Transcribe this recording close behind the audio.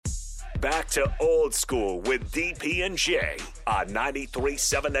back to Old School with DP and J on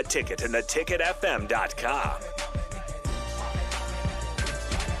 93.7 The Ticket and theticketfm.com.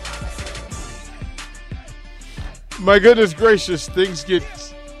 My goodness gracious, things get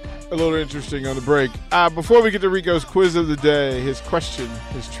a little interesting on the break. Before we get to Rico's quiz of the day, his question,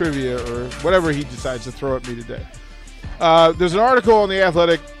 his trivia, or whatever he decides to throw at me today. There's an article on The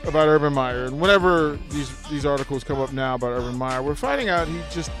Athletic about Urban Meyer, and whenever these articles come up now about Urban Meyer, we're finding out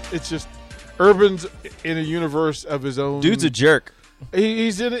it's just Urban's in a universe of his own. Dude's a jerk.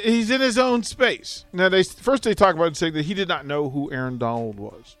 He's in his own space. Now they talk about saying that he did not know who Aaron Donald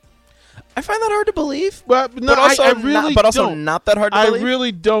was. I find that hard to believe. But also I really don't. Not that hard to believe. I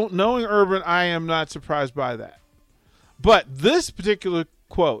really don't. Knowing Urban, I am not surprised by that. But this particular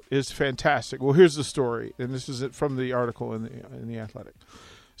quote is fantastic. Well, here's the story, and this is it from the article in the Athletic. It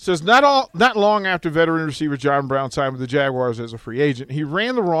says, not long after veteran receiver John Brown signed with the Jaguars as a free agent, he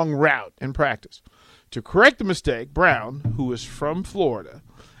ran the wrong route in practice. To correct the mistake, Brown, who is from Florida,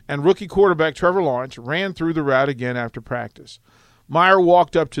 and rookie quarterback Trevor Lawrence ran through the route again after practice. Meyer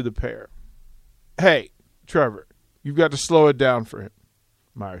walked up to the pair. "Hey, Trevor, you've got to slow it down for him,"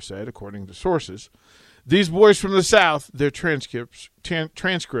 Meyer said, according to sources. "These boys from the South, their transcripts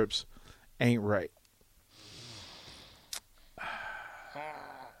ain't right."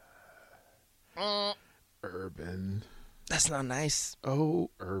 Urban. That's not nice.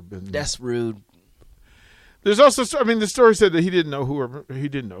 Oh, Urban. That's rude. There's also, the story said that he didn't know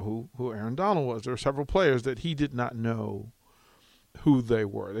who Aaron Donald was. There were several players that he did not know who they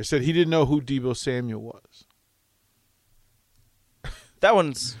were. They said he didn't know who Deebo Samuel was. That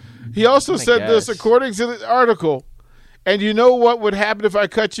one's. He also said this, according to the article, and you know what would happen if I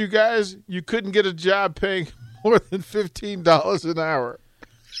cut you guys? You couldn't get a job paying more than $15 an hour.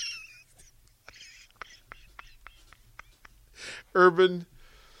 Urban,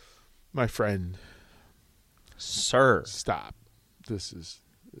 my friend. Sir. Stop. This is.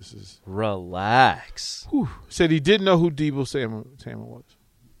 Relax. Whew. Said he didn't know who Deebo Samuel was.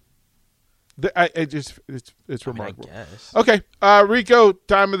 It's remarkable. I guess. Okay, Rico,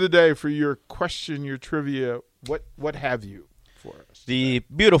 time of the day for your question, your trivia. What have you for us? The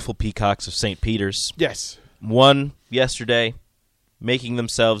beautiful Peacocks of St. Peter's. Yes. Won yesterday, making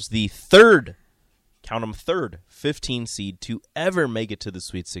themselves the third 15 seed to ever make it to the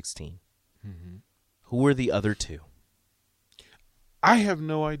Sweet 16. Mm-hmm. Who were the other two? I have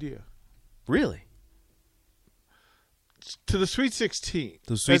no idea. Really? To the Sweet 16.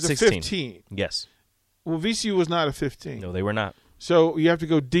 The Sweet as 16. A 15. Yes. Well, VCU was not a 15. No, they were not. So you have to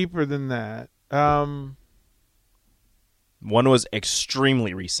go deeper than that. One was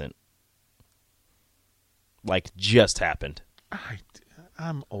extremely recent. Like, just happened.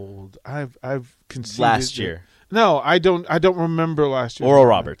 I'm old. I've conceded last year. No, I don't remember last year. Oral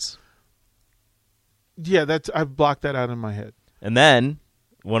Roberts. Yeah, I've blocked that out in my head. And then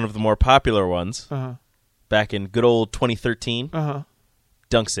one of the more popular ones, back in good old 2013,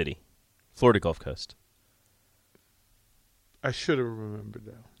 Dunk City, Florida Gulf Coast. I should have remembered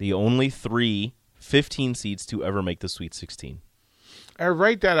that. The only 15 seeds to ever make the Sweet 16. I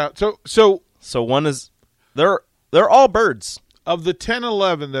write that out. So one is they're all birds. Of the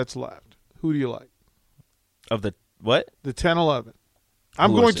 10-11 that's left, who do you like? Of the what? The 10-11.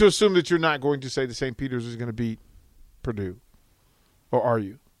 I'm going to assume that you're not going to say the St. Peter's is going to beat Purdue. Or are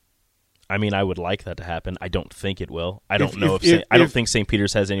you? I mean, I would like that to happen. I don't think it will. I don't know if I don't think St.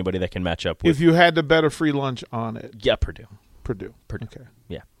 Peter's has anybody that can match up with. If you had to bet a free lunch on it. Yeah, Purdue. Okay.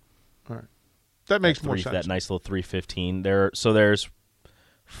 Yeah. All right. That makes more sense. That nice little 315. There's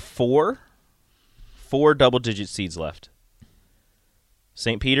four double-digit seeds left.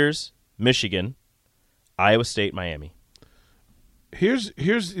 St. Peter's, Michigan, Iowa State, Miami. Here's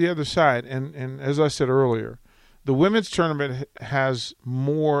the other side, and as I said earlier, the women's tournament has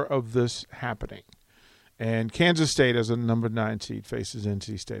more of this happening. And Kansas State, as a number 9 seed, faces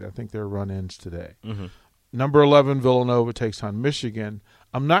NC State. I think they're run-ins today. Mm-hmm. Number 11, Villanova, takes on Michigan.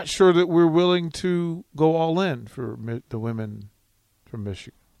 I'm not sure that we're willing to go all in for the women from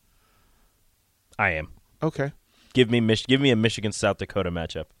Michigan. I am. Okay. Give me a Michigan-South Dakota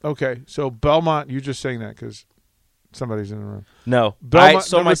matchup. Okay, so Belmont, you're just saying that because somebody's in the room. No. Belmont,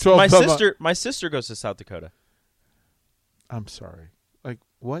 my sister goes to South Dakota. I'm sorry. Like,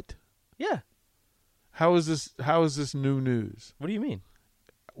 what? Yeah. How is this new news? What do you mean?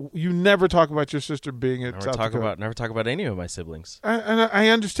 You never talk about your sister being at South Dakota. Never talk about any of my siblings. I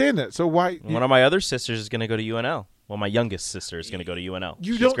understand that. So why? One of my other sisters is going to go to UNL. Well, my youngest sister is going to go to UNL.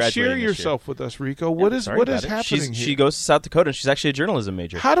 You don't share yourself with us, Rico. What is happening here? She goes to South Dakota, and she's actually a journalism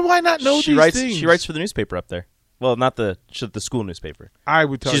major. How do I not know these things? She writes for the newspaper up there. Well, not the school newspaper. I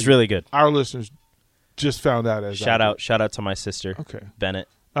would tell you. She's really good. Our listeners just found out as Shout out to my sister, Bennett.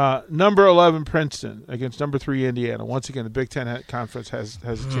 Number 11, Princeton, against number 3, Indiana. Once again, the Big Ten Conference has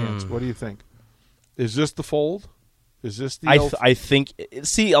a chance. What do you think? Is this the fold? Is this the I think –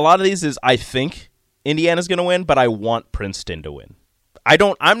 see, a lot of these is I think Indiana's going to win, but I want Princeton to win.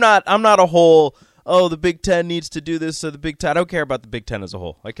 I'm not a whole – the Big Ten needs to do this. So the Big Ten – I don't care about the Big Ten as a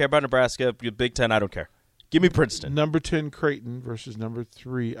whole. I care about Nebraska. Big Ten, I don't care. Give me Princeton. Number 10, Creighton versus number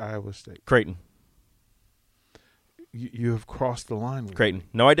 3, Iowa State. Creighton. You have crossed the line. Creighton.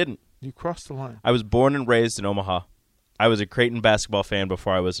 No, I didn't. You crossed the line. I was born and raised in Omaha. I was a Creighton basketball fan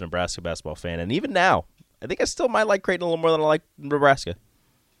before I was a Nebraska basketball fan. And even now, I think I still might like Creighton a little more than I like Nebraska.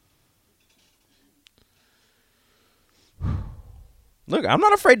 Look, I'm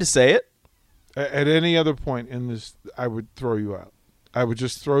not afraid to say it. At any other point in this, I would throw you out. I would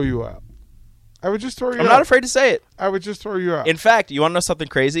just throw you out. I'm not afraid to say it. I would just throw you out. In fact, you want to know something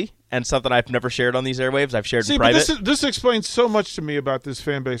crazy and something I've never shared on these airwaves? I've shared in private. But this explains so much to me about this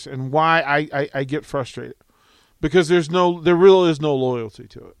fan base and why I get frustrated. Because there really is no loyalty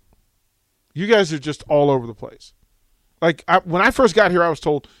to it. You guys are just all over the place. Like when I first got here, I was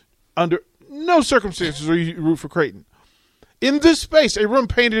told under no circumstances are you root for Creighton. In this space, a room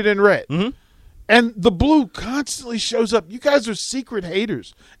painted in red. Mm-hmm. And the blue constantly shows up. You guys are secret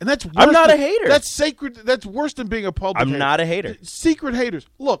haters, and that's worse. I'm not a hater. That's sacred. That's worse than being a public. I'm not a hater. Secret haters.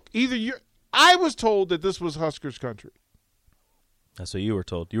 Look, I was told that this was Huskers country. That's what you were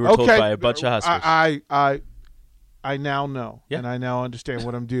told. You were told by a bunch of Huskers. I now know, and I now understand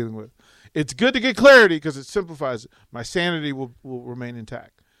what I'm dealing with. It's good to get clarity because it simplifies it. My sanity will remain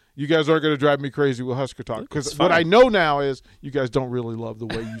intact. You guys aren't going to drive me crazy with Husker talk because what I know now is you guys don't really love the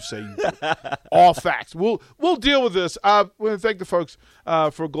way you say you do. All facts. We'll deal with this. I want to thank the folks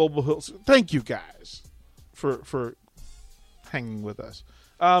for Global Hills. Thank you guys for hanging with us.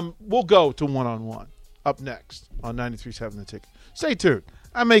 We'll go to one-on-one up next on 93.7 The Ticket. Stay tuned.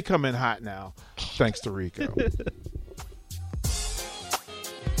 I may come in hot now, thanks to Rico.